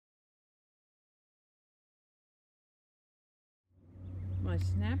My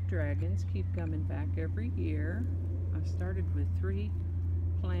Snapdragons keep coming back every year. I started with 3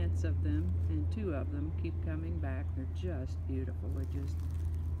 plants of them, and 2 of them keep coming back. They're just beautiful. They just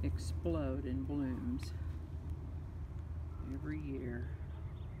explode in blooms every year.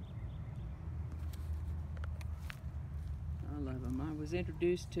 I love them. I was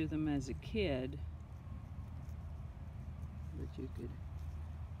introduced to them as a kid, but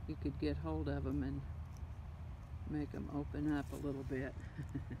you could get hold of them and make them open up a little bit.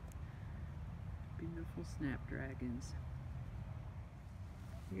 Beautiful Snapdragons.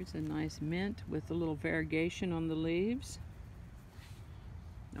 Here's a nice mint with a little variegation on the leaves.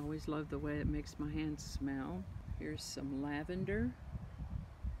 I always love the way it makes my hands smell. Here's some lavender.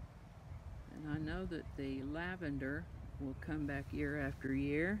 And I know that the lavender will come back year after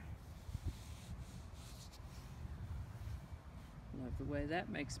year. Love the way that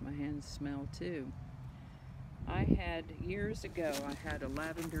makes my hands smell too. Years ago, I had a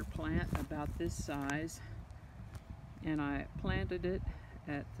lavender plant about this size, and I planted it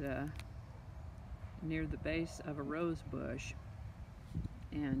at near the base of a rose bush,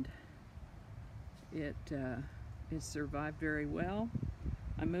 and it survived very well.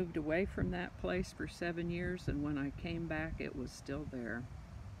 I moved away from that place for 7 years, and when I came back it was still there.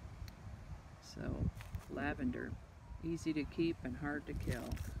 So lavender, easy to keep and hard to kill.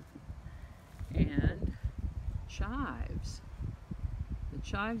 And chives. The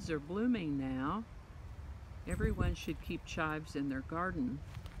chives are blooming now. Everyone should keep chives in their garden.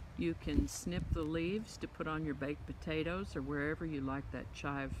 You can snip the leaves to put on your baked potatoes or wherever you like that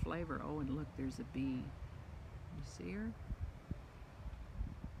chive flavor. Oh, and look, there's a bee. You see her?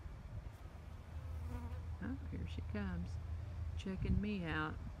 Oh, here she comes, checking me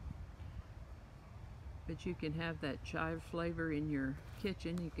out. But you can have that chive flavor in your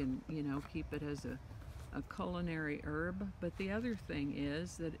kitchen. You can, keep it as a culinary herb. But the other thing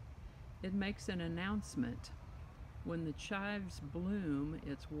is that it makes an announcement. When the chives bloom,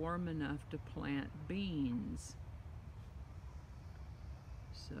 it's warm enough to plant beans.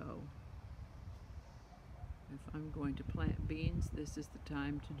 So if I'm going to plant beans, this is the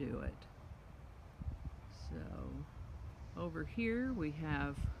time to do it. So over here we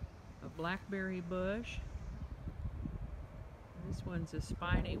have a blackberry bush. This one's a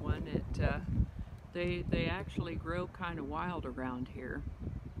spiny one. They actually grow kind of wild around here.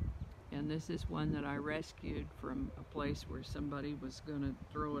 And this is one that I rescued from a place where somebody was going to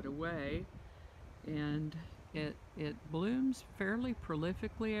throw it away. And it blooms fairly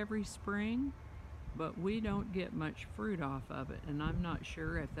prolifically every spring, but we don't get much fruit off of it. And I'm not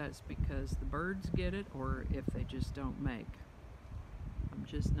sure if that's because the birds get it or if they just don't make. I'm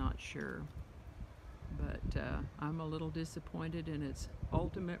just not sure. But I'm a little disappointed in its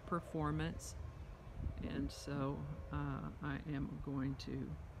ultimate performance. And so I am going to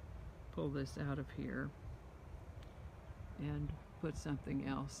pull this out of here and put something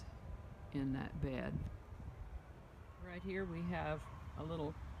else in that bed. Right here we have a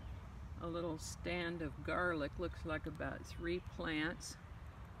little stand of garlic. Looks like about 3 plants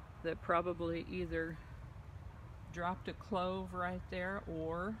that probably either dropped a clove right there,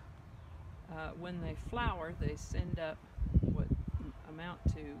 or when they flower they send up what amount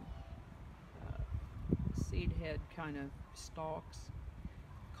to seed head kind of stalks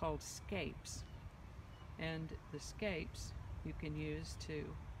called scapes. And the scapes you can use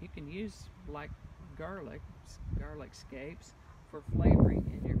like garlic scapes for flavoring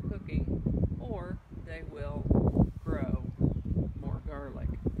in your cooking, or they will grow more garlic.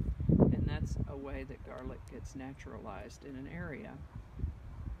 And that's a way that garlic gets naturalized in an area.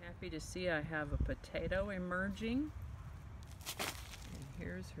 Happy to see I have a potato emerging. And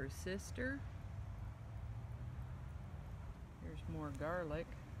here's her sister. Here's more garlic.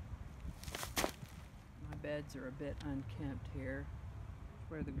 My beds are a bit unkempt here,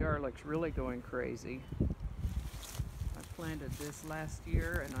 where the garlic's really going crazy. I planted this last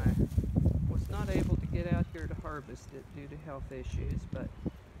year and I was not able to get out here to harvest it due to health issues, but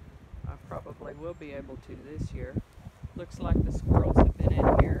I probably will be able to this year. Looks like the squirrels have been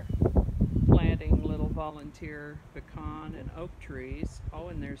in here planting little volunteer pecan and oak trees. Oh,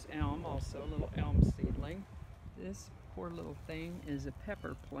 and there's elm also, a little elm seedling. This poor little thing is a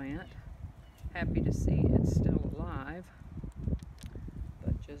pepper plant. Happy to see it's still alive,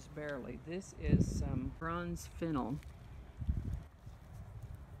 but just barely. This is some Bronze Fennel.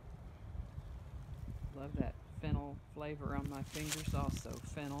 Love that fennel flavor on my fingers also.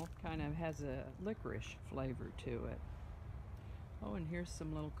 Fennel kind of has a licorice flavor to it. Oh, and here's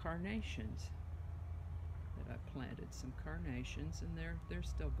some little carnations that I planted. Some carnations, and they're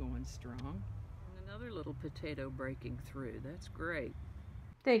still going strong. And another little potato breaking through. That's great.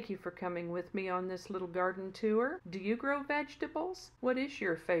 Thank you for coming with me on this little garden tour. Do you grow vegetables? What is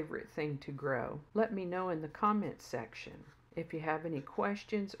your favorite thing to grow? Let me know in the comments section. If you have any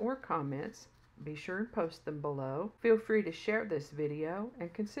questions or comments, be sure and post them below. Feel free to share this video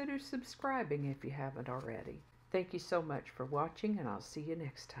and consider subscribing if you haven't already. Thank you so much for watching, and I'll see you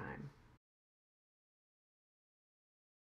next time.